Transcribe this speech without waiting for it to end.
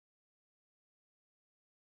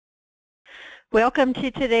Welcome to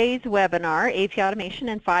today's webinar, AP Automation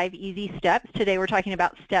in 5 Easy Steps. Today we're talking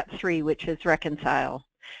about Step 3, which is Reconcile.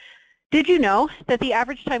 Did you know that the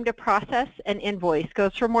average time to process an invoice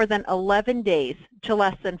goes from more than 11 days to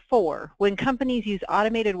less than 4 when companies use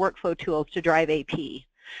automated workflow tools to drive AP?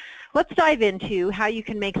 Let's dive into how you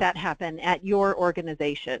can make that happen at your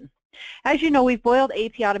organization. As you know, we've boiled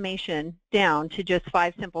AP automation down to just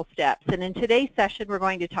 5 simple steps, and in today's session we're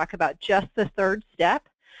going to talk about just the third step.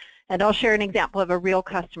 And I'll share an example of a real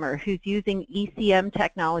customer who's using ECM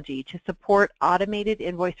technology to support automated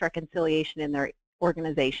invoice reconciliation in their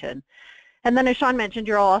organization. And then as Sean mentioned,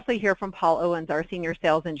 you'll also hear from Paul Owens, our senior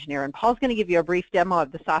sales engineer. And Paul's going to give you a brief demo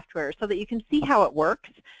of the software so that you can see how it works,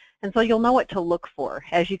 and so you'll know what to look for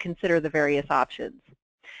as you consider the various options.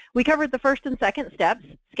 We covered the first and second steps,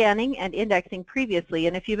 scanning and indexing previously,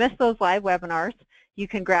 and if you missed those live webinars, you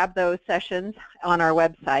can grab those sessions on our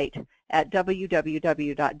website at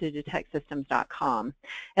www.digitizedsystems.com.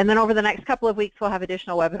 And then over the next couple of weeks, we'll have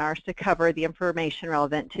additional webinars to cover the information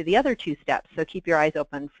relevant to the other 2 steps, so keep your eyes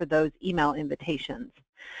open for those email invitations.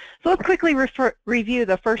 So let's quickly review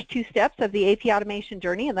the first 2 steps of the AP automation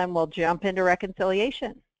journey, and then we'll jump into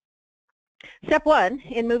reconciliation. Step 1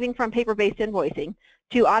 in moving from paper-based invoicing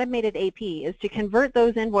to automated AP is to convert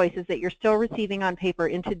those invoices that you're still receiving on paper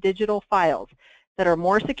into digital files that are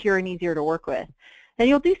more secure and easier to work with. And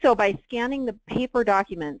you'll do so by scanning the paper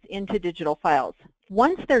documents into digital files.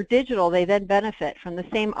 Once they're digital, they then benefit from the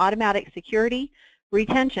same automatic security,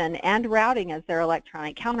 retention, and routing as their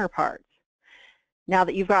electronic counterparts. Now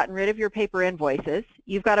that you've gotten rid of your paper invoices,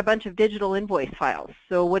 you've got a bunch of digital invoice files.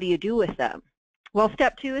 So what do you do with them? Well,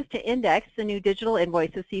 step 2 is to index the new digital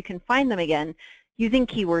invoices so you can find them again using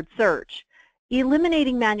keyword search.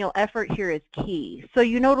 Eliminating manual effort here is key, so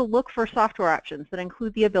you know to look for software options that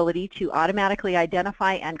include the ability to automatically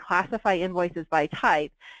identify and classify invoices by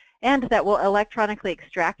type, and that will electronically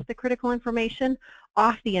extract the critical information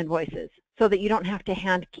off the invoices so that you don't have to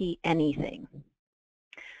hand key anything.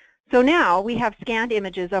 So now we have scanned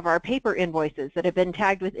images of our paper invoices that have been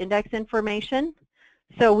tagged with index information,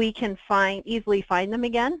 so we can easily find them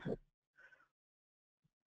again.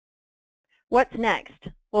 What's next?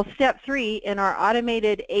 Well, step 3 in our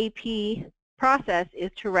automated AP process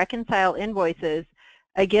is to reconcile invoices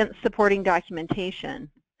against supporting documentation.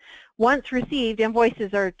 Once received,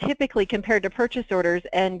 invoices are typically compared to purchase orders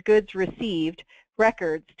and goods received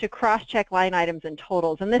records to cross-check line items and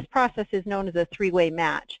totals, and this process is known as a 3-way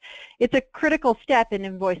match. It's a critical step in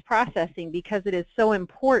invoice processing because it is so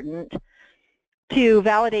important to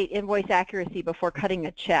validate invoice accuracy before cutting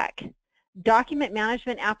a check. Document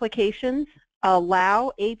management applications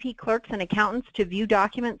allow AP clerks and accountants to view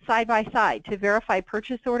documents side by side to verify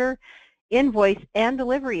purchase order, invoice, and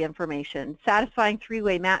delivery information, satisfying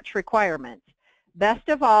 3-way match requirements. Best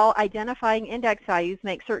of all, identifying index values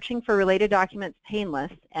makes searching for related documents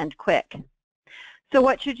painless and quick. So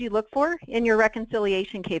what should you look for in your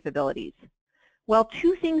reconciliation capabilities? Well,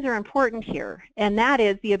 2 things are important here, and that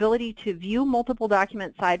is the ability to view multiple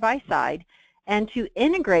documents side by side and to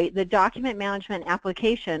integrate the document management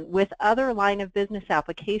application with other line of business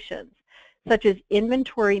applications, such as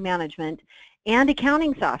inventory management and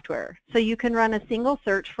accounting software, so you can run a single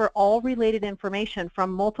search for all related information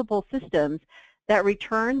from multiple systems that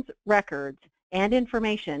returns records and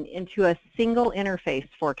information into a single interface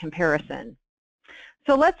for comparison.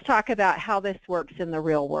 So let's talk about how this works in the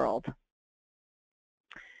real world.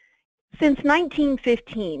 Since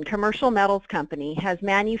 1915, Commercial Metals Company has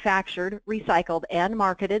manufactured, recycled, and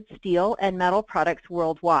marketed steel and metal products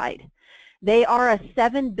worldwide. They are a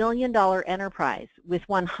 $7 billion enterprise with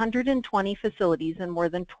 120 facilities in more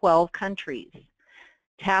than 12 countries.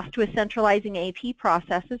 Tasked with centralizing AP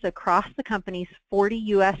processes across the company's 40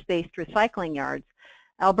 U.S.-based recycling yards,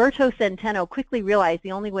 Alberto Centeno quickly realized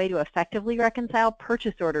the only way to effectively reconcile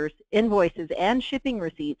purchase orders, invoices, and shipping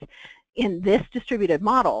receipts in this distributed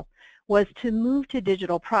model was to move to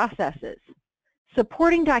digital processes.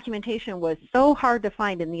 Supporting documentation was so hard to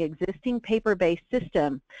find in the existing paper-based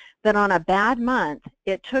system that on a bad month,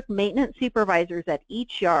 it took maintenance supervisors at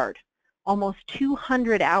each yard almost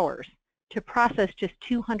 200 hours to process just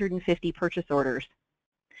 250 purchase orders.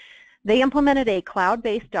 They implemented a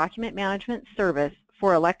cloud-based document management service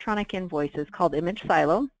for electronic invoices called Image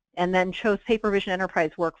Silo, and then chose PaperVision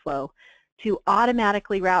Enterprise Workflow to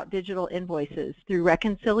automatically route digital invoices through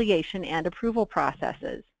reconciliation and approval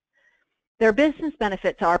processes. Their business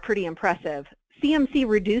benefits are pretty impressive. CMC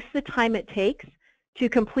reduced the time it takes to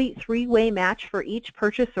complete 3-way match for each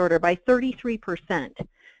purchase order by 33%,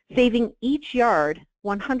 saving each yard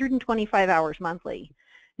 125 hours monthly.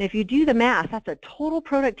 And if you do the math, that's a total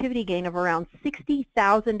productivity gain of around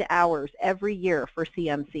 60,000 hours every year for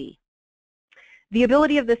CMC. The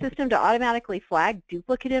ability of the system to automatically flag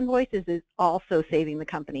duplicate invoices is also saving the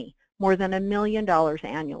company more than $1 million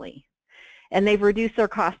annually. And they've reduced their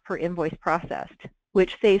cost per invoice processed,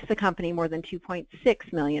 which saves the company more than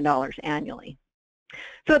 $2.6 million annually.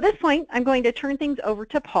 So at this point, I'm going to turn things over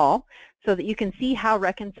to Paul so that you can see how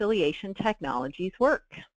reconciliation technologies work.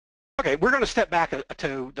 Okay, we're going to step back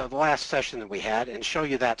to the last session that we had and show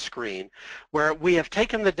you that screen where we have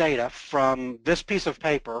taken the data from this piece of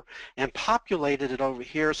paper and populated it over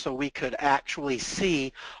here so we could actually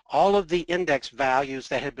see all of the index values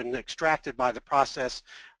that had been extracted by the process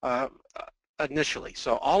initially.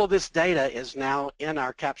 So all of this data is now in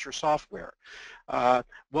our capture software.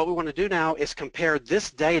 What we want to do now is compare this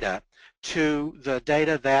data to the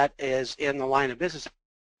data that is in the line of business,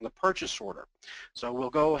 the purchase order. So we'll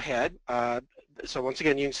go ahead. So once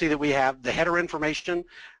again, you can see that we have the header information,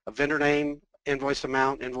 a vendor name, invoice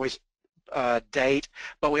amount, invoice date,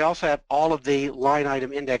 but we also have all of the line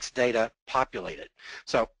item index data populated.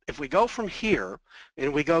 So if we go from here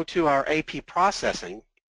and we go to our AP processing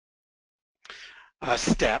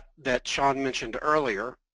step that Sean mentioned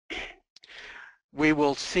earlier, we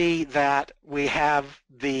will see that we have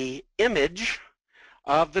the image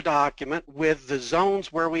of the document with the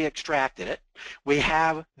zones where we extracted it. We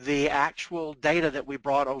have the actual data that we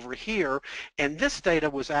brought over here, and this data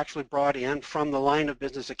was actually brought in from the line of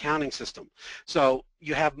business accounting system. So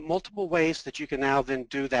you have multiple ways that you can now then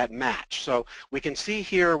do that match. So we can see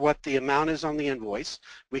here what the amount is on the invoice.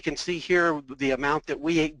 We can see here the amount that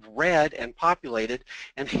we read and populated,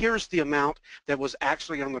 and here's the amount that was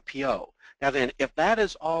actually on the PO. Now then, if that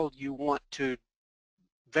is all you want to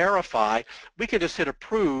verify, we can just hit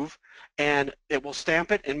approve and it will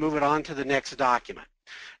stamp it and move it on to the next document.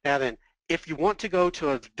 Now then, if you want to go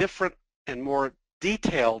to a different and more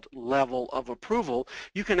detailed level of approval,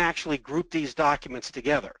 you can actually group these documents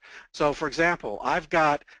together. So for example, I've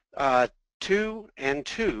got 2 and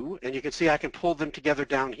 2, and you can see I can pull them together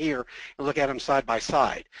down here and look at them side by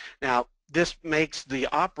side. Now this makes the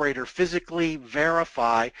operator physically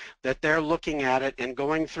verify that they're looking at it and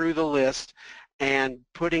going through the list and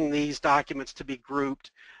putting these documents to be grouped,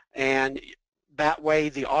 and that way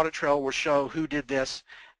the audit trail will show who did this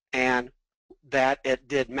and that it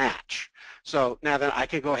did match. So now then I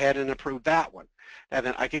can go ahead and approve that one. Now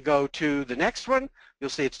then I could go to the next one. You'll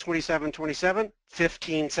see it's 2727,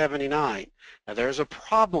 1579. Now there's a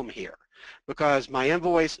problem here because my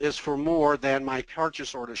invoice is for more than my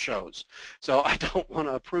purchase order shows. So I don't want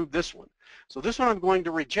to approve this one. So this one I'm going to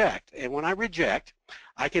reject, and when I reject,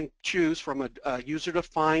 I can choose from a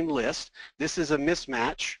user-defined list. This is a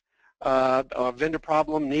mismatch, a vendor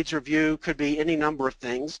problem, needs review, could be any number of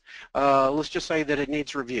things. Let's just say that it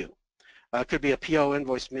needs review. Could be a PO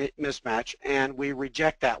invoice mismatch, and we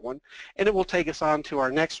reject that one, and it will take us on to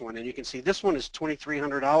our next one. And you can see this one is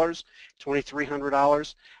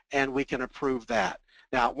 $2,300, and we can approve that.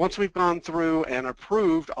 Now, once we've gone through and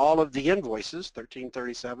approved all of the invoices,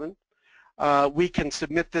 1337, we can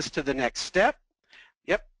submit this to the next step.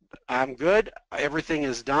 Yep, I'm good. Everything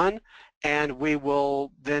is done. And we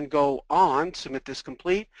will then go on, submit this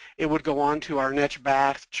complete. It would go on to our next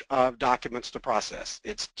batch of documents to process.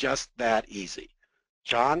 It's just that easy.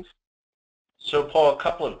 John? So Paul, a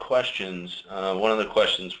couple of questions. One of the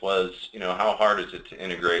questions was, how hard is it to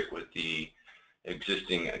integrate with the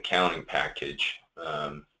existing accounting package?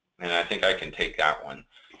 And I think I can take that one.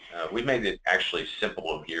 We made it actually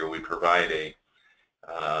simple here. We provide a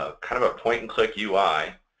kind of a point-and-click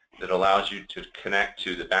UI that allows you to connect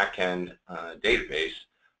to the back-end database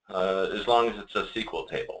as long as it's a SQL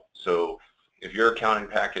table. So if your accounting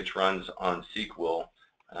package runs on SQL,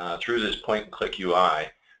 through this point-and-click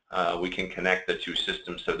UI, we can connect the two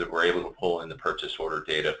systems so that we're able to pull in the purchase order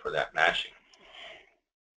data for that matching.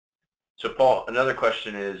 So Paul, another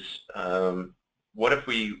question is, what if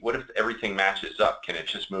everything matches up? Can it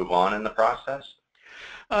just move on in the process?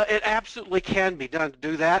 It absolutely can be done to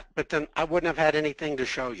do that, but then I wouldn't have had anything to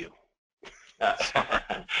show you.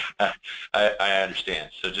 I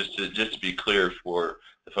understand. So just to be clear for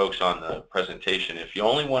the folks on the presentation, if you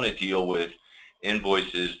only want to deal with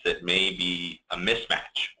invoices that may be a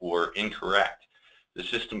mismatch or incorrect, the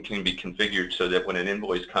system can be configured so that when an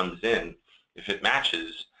invoice comes in, if it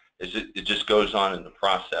matches, it just goes on in the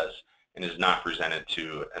process and is not presented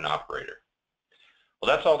to an operator. Well,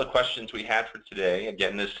 that's all the questions we had for today.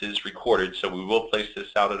 Again, this is recorded, so we will place this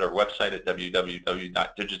out at our website at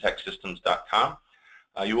www.digitexsystems.com.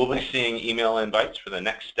 You will be seeing email invites for the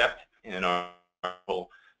next step in our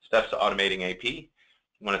steps to automating AP.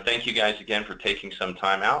 want to thank you guys again for taking some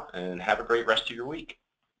time out, and have a great rest of your week.